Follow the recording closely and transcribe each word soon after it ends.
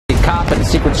cop and a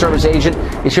Secret Service agent,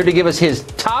 is here to give us his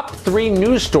top 3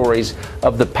 news stories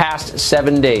of the past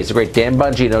 7 days. The great Dan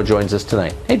Bongino joins us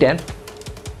tonight. Hey, Dan.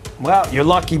 Well, you're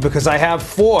lucky because I have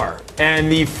 4.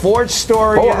 And the 4th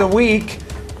story of the week,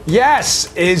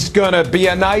 yes, is going to be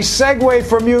a nice segue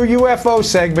from your UFO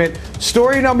segment.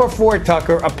 Story number 4,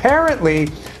 Tucker. Apparently,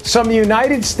 some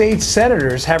United States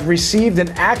senators have received an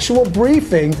actual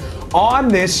briefing on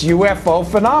this UFO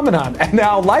phenomenon. And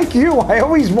now, like you, I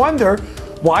always wonder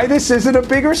why this isn't a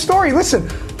bigger story. Listen,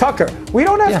 Tucker, we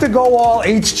don't have to go all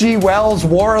H.G. Wells,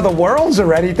 War of the Worlds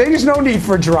or anything. There's no need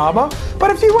for drama. But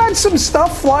if you had some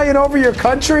stuff flying over your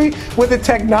country with a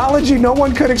technology no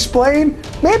one could explain,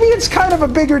 maybe it's kind of a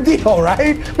bigger deal,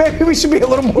 right? Maybe we should be a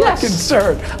little more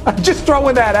concerned. I'm just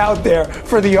throwing that out there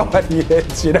for the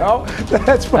audience, you know?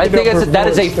 That's my I think that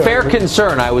is a fair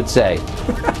concern, I would say.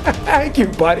 Thank you,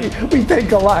 buddy. We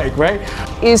think alike, right?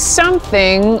 Is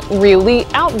something really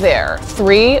out there?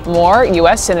 3 more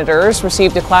U.S. senators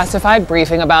received a classified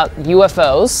briefing about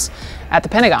UFOs at the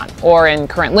Pentagon, or in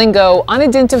current lingo,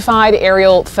 unidentified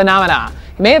aerial phenomena.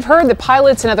 You may have heard that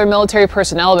pilots and other military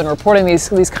personnel have been reporting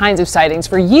these kinds of sightings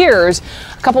for years.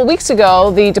 A couple weeks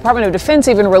ago, the Department of Defense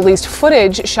even released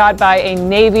footage shot by a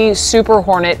Navy Super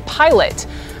Hornet pilot.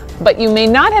 But you may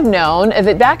not have known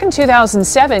that back in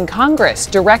 2007, Congress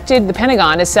directed the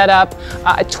Pentagon to set up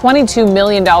a $22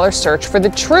 million search for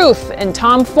the truth. And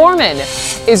Tom Foreman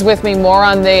is with me more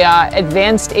on the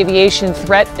Advanced Aviation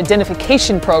Threat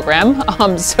Identification Program.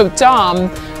 So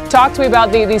Tom, talk to me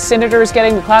about these senators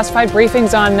getting the classified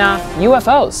briefings on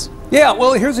UFOs. Yeah,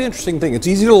 well, here's the interesting thing. It's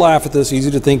easy to laugh at this, easy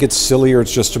to think it's silly or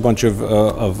it's just a bunch of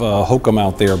hokum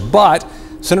out there. But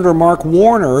Senator Mark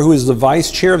Warner, who is the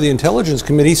vice chair of the Intelligence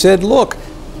Committee, said, look,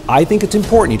 I think it's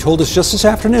important. He told us just this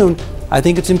afternoon, I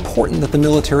think it's important that the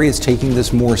military is taking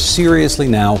this more seriously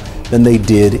now than they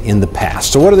did in the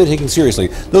past. So what are they taking seriously?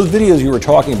 Those videos you were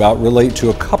talking about relate to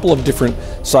a couple of different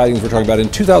sightings we're talking about. In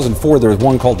 2004, there was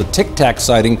one called the Tic Tac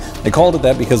sighting. They called it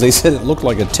that because they said it looked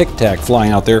like a Tic Tac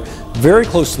flying out there very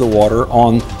close to the water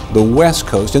on the West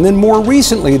Coast. And then more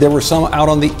recently, there were some out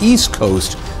on the East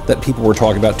Coast that people were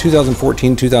talking about,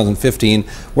 2014, 2015,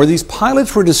 where these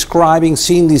pilots were describing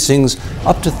seeing these things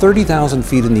up to 30,000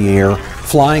 feet in the air,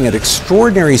 flying at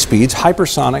extraordinary speeds,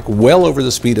 hypersonic, well over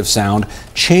the speed of sound,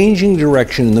 changing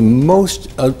direction in the most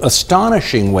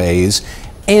astonishing ways,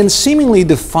 and seemingly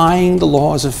defying the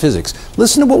laws of physics.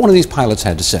 Listen to what one of these pilots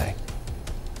had to say.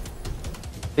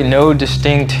 No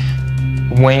distinct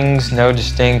wings, no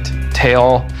distinct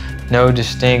tail, no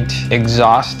distinct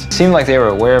exhaust. It seemed like they were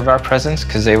aware of our presence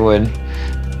because they would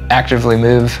actively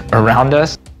move around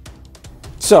us.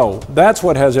 So that's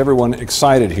what has everyone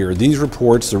excited here. These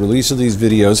reports, the release of these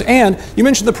videos, and you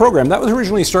mentioned the program. That was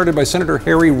originally started by Senator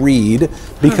Harry Reid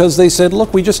because they said,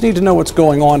 look, we just need to know what's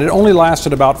going on. It only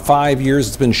lasted about 5 years.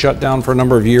 It's been shut down for a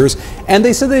number of years. And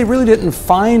they said they really didn't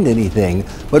find anything.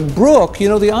 But Brooke, you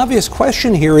know, the obvious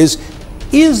question here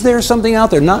is there something out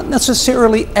there? Not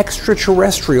necessarily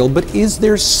extraterrestrial, but is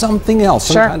there something else?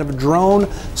 Some kind of a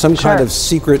drone, some kind of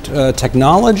secret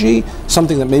technology,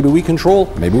 something that maybe we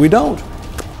control, maybe we don't.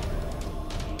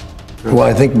 Well,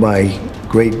 I think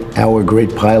our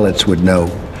great pilots would know.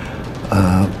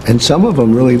 And some of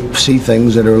them really see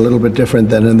things that are a little bit different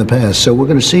than in the past. So we're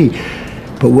going to see.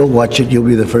 But we'll watch it. You'll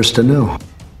be the first to know.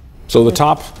 So the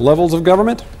top levels of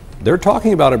government, they're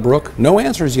talking about it, Brooke. No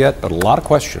answers yet, but a lot of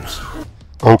questions.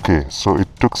 Okay, so it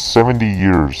took 70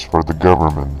 years for the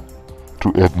government to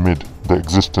admit the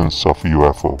existence of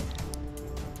UFO.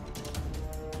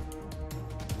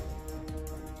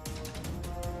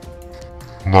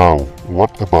 Now,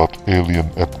 what about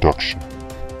alien abduction?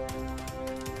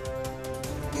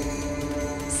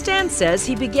 Stan says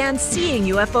he began seeing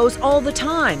UFOs all the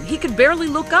time. He could barely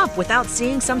look up without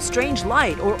seeing some strange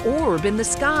light or orb in the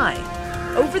sky.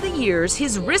 Over the years,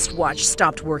 his wristwatch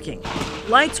stopped working.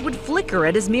 Lights would flicker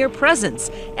at his mere presence,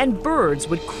 and birds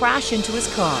would crash into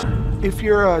his car. If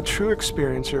you're a true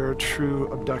experiencer, a true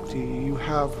abductee, you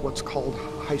have what's called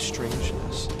high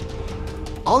strangeness.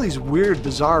 All these weird,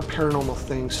 bizarre, paranormal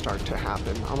things start to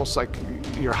happen, almost like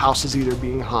your house is either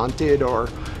being haunted or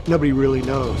nobody really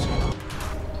knows.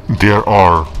 There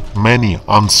are many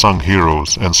unsung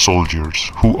heroes and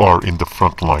soldiers who are in the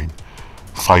front line,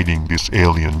 fighting these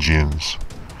alien jinns.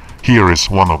 Here is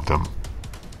one of them.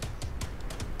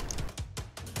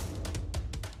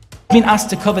 We've been asked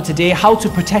to cover today how to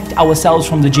protect ourselves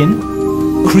from the jinn,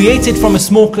 created from a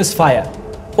smokeless fire.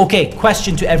 Okay,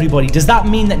 question to everybody. Does that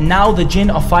mean that now the jinn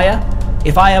are fire?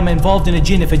 If I am involved in a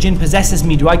jinn, if a jinn possesses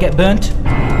me, do I get burnt?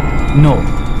 No.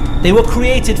 They were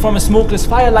created from a smokeless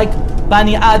fire like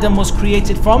Bani Adam was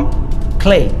created from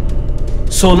clay.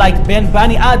 So like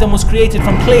Bani Adam was created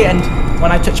from clay, and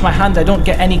when I touch my hand I don't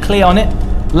get any clay on it.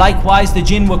 Likewise, the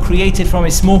jinn were created from a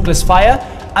smokeless fire,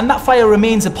 and that fire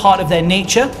remains a part of their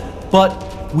nature, but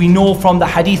we know from the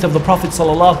hadith of the Prophet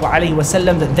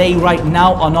ﷺ that they right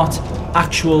now are not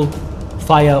actual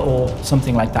fire or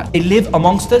something like that. They live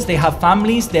amongst us, they have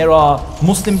families. There are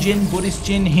Muslim jinn, Buddhist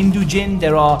jinn, Hindu jinn,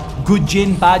 there are good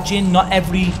jinn, bad jinn. Not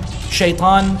every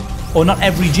shaitan or not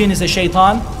every jinn is a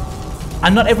shaitan,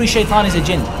 and not every shaitan is a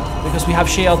jinn, because we have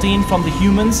shayateen from the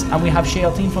humans and we have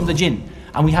shayateen from the jinn,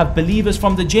 and we have believers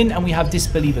from the jinn and we have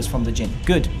disbelievers from the jinn.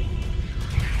 Good.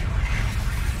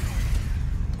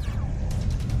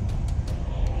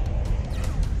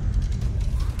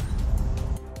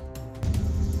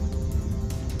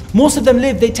 Most of them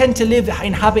they tend to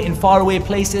inhabit in faraway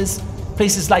places,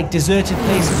 places like deserted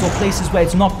places or places where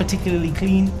it's not particularly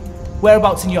clean.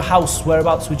 Whereabouts in your house,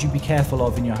 whereabouts would you be careful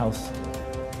of in your house?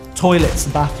 Toilets,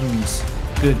 bathrooms.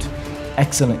 Good.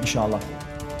 Excellent, inshallah.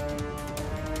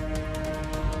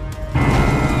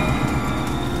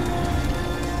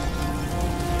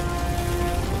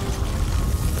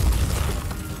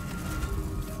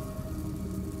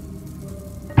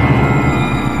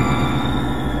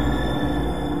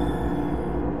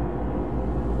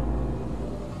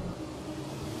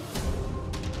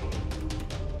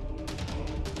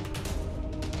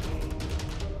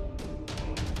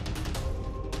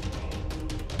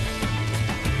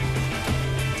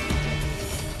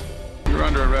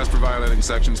 Under arrest for violating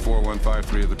sections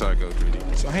 4153 of the Tycho Treaty.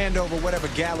 So hand over whatever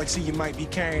galaxy you might be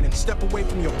carrying and step away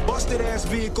from your busted-ass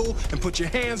vehicle and put your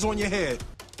hands on your head.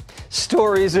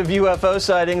 Stories of UFO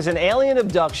sightings and alien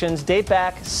abductions date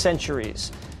back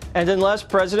centuries. And unless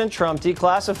President Trump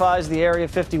declassifies the Area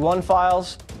 51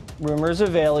 files, rumors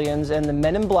of aliens and the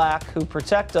men in black who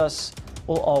protect us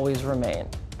will always remain.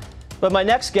 But my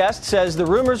next guest says the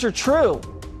rumors are true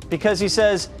because he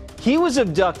says he was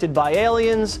abducted by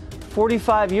aliens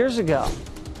 45 years ago.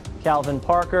 Calvin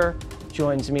Parker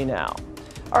joins me now.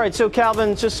 All right, so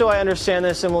Calvin, just so I understand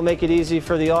this and we'll make it easy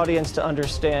for the audience to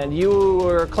understand,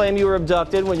 you claim you were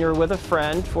abducted when you were with a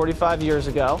friend 45 years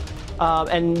ago,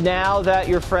 and now that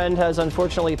your friend has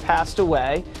unfortunately passed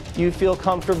away, you feel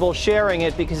comfortable sharing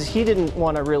it because he didn't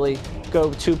want to really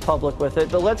go too public with it.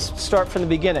 But let's start from the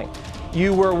beginning.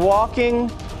 You were walking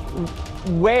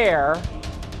where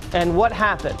and what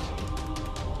happened?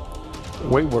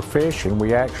 We were fishing.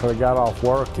 We actually got off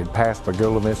work in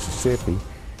Pascagoula, Mississippi,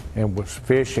 and was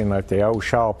fishing at the old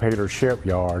Shaw Peters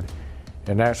shipyard,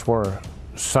 and that's where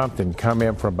something come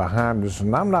in from behind us,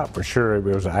 and I'm not for sure if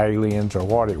it was aliens or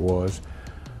what it was,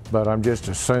 but I'm just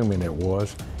assuming it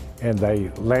was. And they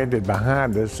landed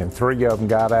behind us, and three of them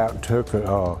got out and took,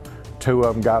 two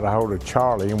of them got a hold of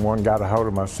Charlie, and one got a hold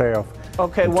of myself.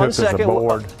 Okay, and one took us second.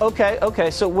 aboard. Okay,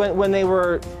 so when they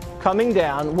were coming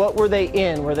down, what were they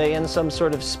in? Were they in some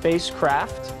sort of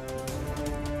spacecraft?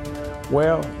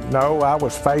 Well, no, I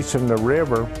was facing the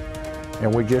river,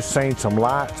 and we just seen some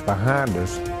lights behind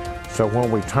us. So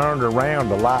when we turned around,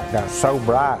 the light got so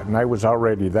bright, and they was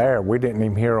already there. We didn't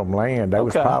even hear them land. They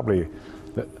was probably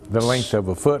the length of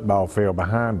a football field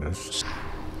behind us.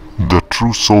 The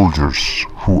true soldiers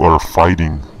who are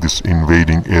fighting these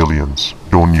invading aliens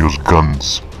don't use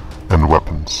guns and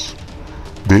weapons.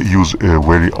 They use a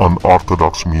very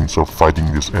unorthodox means of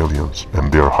fighting these aliens,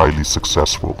 and they are highly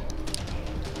successful.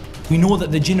 We know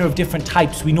that the jinn are of different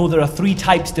types. We know there are three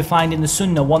types defined in the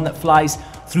Sunnah, one that flies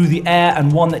through the air,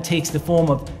 and one that takes the form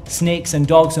of snakes and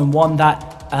dogs, and one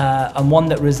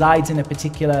that resides in a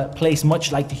particular place,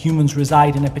 much like the humans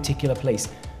reside in a particular place.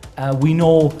 We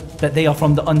know that they are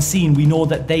from the unseen. We know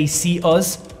that they see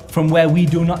us from where we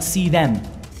do not see them.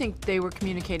 I think they were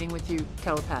communicating with you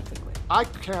telepathically. I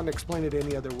can't explain it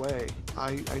any other way.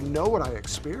 I know what I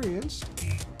experienced.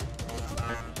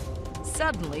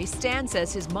 Suddenly, Stan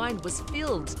says his mind was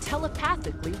filled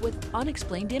telepathically with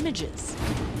unexplained images.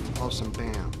 All of a sudden,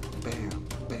 bam, bam,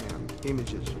 bam,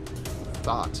 images,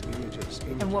 thoughts, images.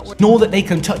 And we know that they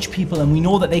can touch people, and we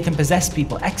know that they can possess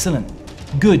people. Excellent.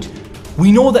 Good.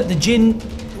 We know that the jinn,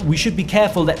 we should be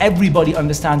careful that everybody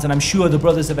understands, and I'm sure the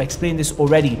brothers have explained this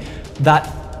already,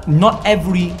 that not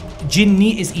every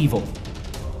jinni is evil.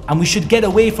 And we should get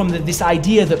away from this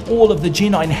idea that all of the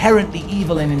jinn are inherently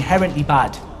evil and inherently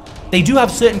bad. They do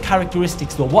have certain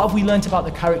characteristics though. What have we learnt about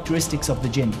the characteristics of the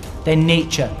jinn? Their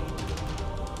nature.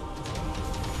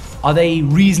 Are they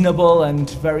reasonable and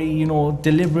very,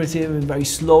 deliberative and very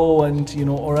slow, and,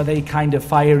 or are they kind of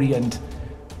fiery and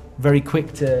very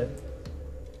quick to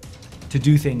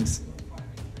do things?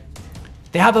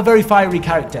 They have a very fiery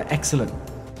character. Excellent.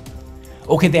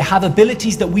 Okay, they have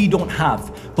abilities that we don't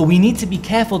have. But we need to be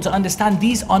careful to understand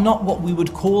these are not what we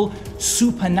would call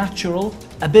supernatural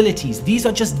abilities. These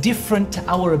are just different to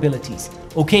our abilities.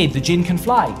 Okay, the jinn can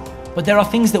fly, but there are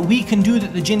things that we can do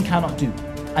that the jinn cannot do.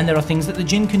 And there are things that the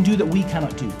jinn can do that we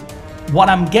cannot do. What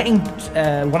I'm getting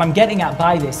at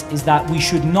by this is that we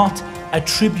should not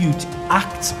attribute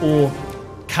acts or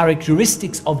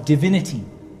characteristics of divinity,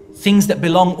 things that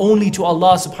belong only to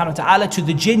Allah subhanahu wa ta'ala, to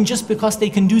the jinn just because they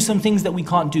can do some things that we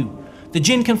can't do. The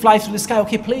jinn can fly through the sky.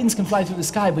 Okay, planes can fly through the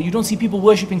sky, but you don't see people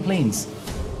worshipping planes.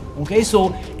 Okay,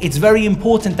 so it's very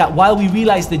important that while we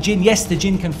realize the jinn, yes, the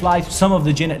jinn can fly, some of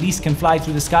the jinn at least can fly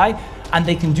through the sky, and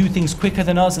they can do things quicker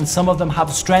than us, and some of them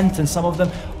have strength, and some of them,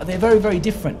 they're very, very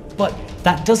different. But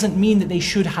that doesn't mean that they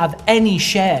should have any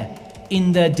share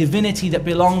in the divinity that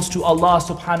belongs to Allah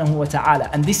subhanahu wa ta'ala.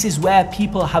 And this is where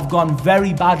people have gone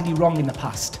very badly wrong in the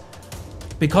past.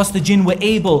 Because the jinn were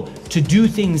able to do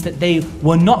things that they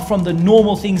were not from the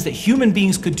normal things that human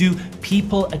beings could do,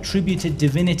 people attributed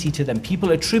divinity to them.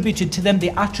 People attributed to them the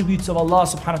attributes of Allah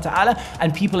subhanahu wa ta'ala,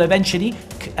 and people eventually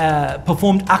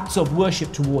performed acts of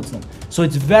worship towards them. So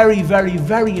it's very, very,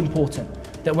 very important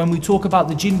that when we talk about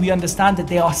the jinn, we understand that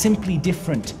they are simply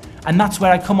different. And that's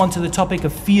where I come on to the topic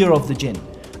of fear of the jinn.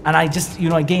 And I just,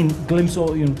 again, glimpse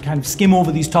or kind of skim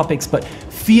over these topics, but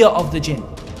fear of the jinn.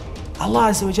 Allah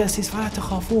Azza wa Jalla says, فَلَا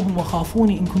تَخَافُوهُمْ وَخَافُونِ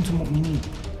إِن كُنتُم مُؤْمِنِينَ.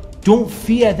 Don't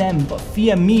fear them, but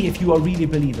fear me if you are really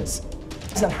believers.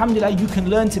 Alhamdulillah, you can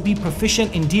learn to be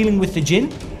proficient in dealing with the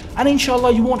jinn, and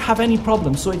inshallah you won't have any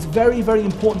problems. So it's very, very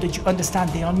important that you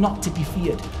understand they are not to be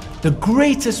feared. The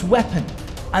greatest weapon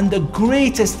and the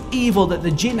greatest evil that the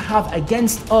jinn have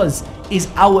against us is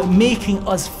our making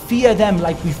us fear them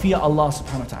like we fear Allah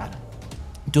subhanahu wa ta'ala.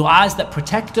 Du'as that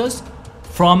protect us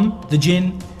from the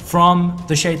jinn, from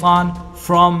the shaitan,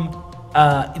 from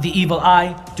the evil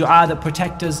eye, dua that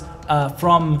protect us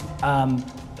from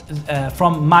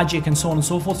magic and so on and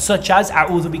so forth, such as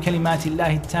أعوذ بكلمات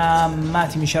الله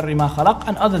التامات من شر ما خلق,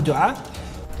 and other dua.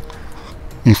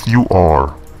 If you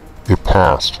are a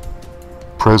past,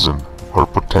 present, or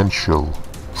potential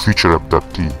future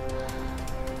abductee,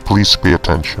 please pay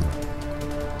attention.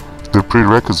 The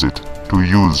prerequisite to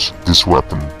use this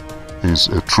weapon is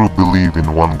a true belief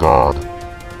in one God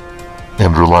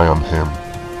and rely on Him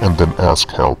and then ask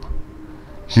help.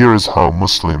 Here is how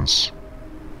Muslims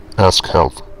ask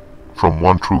help from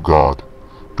one true God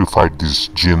to fight these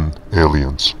jinn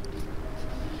aliens.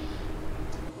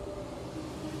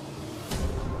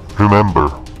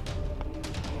 Remember,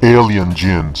 alien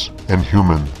jinns and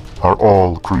human are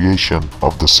all creation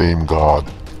of the same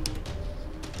God.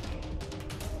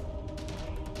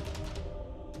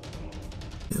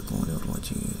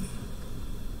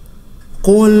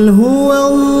 قل هو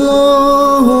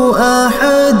الله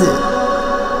أحد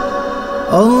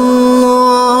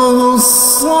الله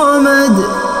الصمد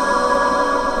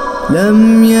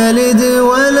لم يلد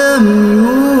ولم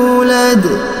يولد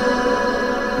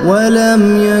ولم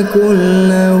يكن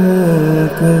له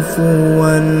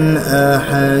كفوا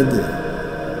أحد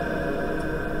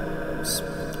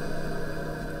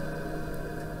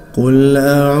قل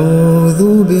أعوذ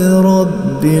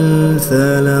برب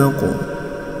الفلق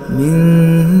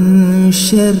من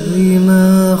شر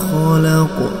ما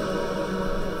خلق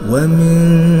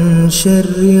ومن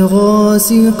شر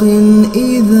غاسق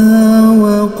إذا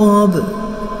وقب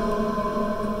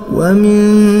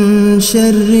ومن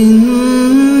شر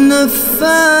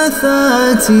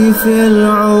النفاثات في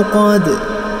العقد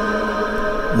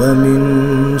ومن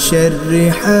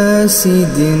شر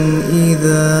حاسد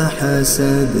إذا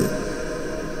حسد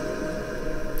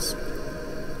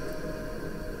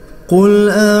قل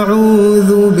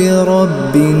أعوذ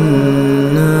برب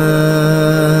الناس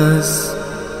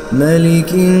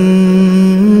ملك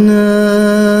الناس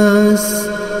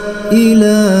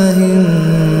إله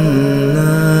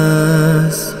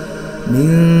الناس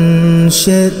من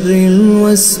شر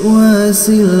الوسواس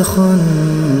الخناس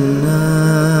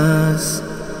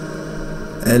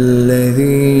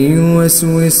الذي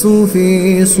يوسوس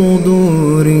في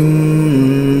صدور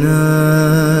الناس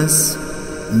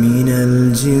من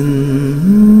الجنة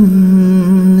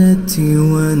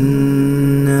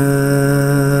والناس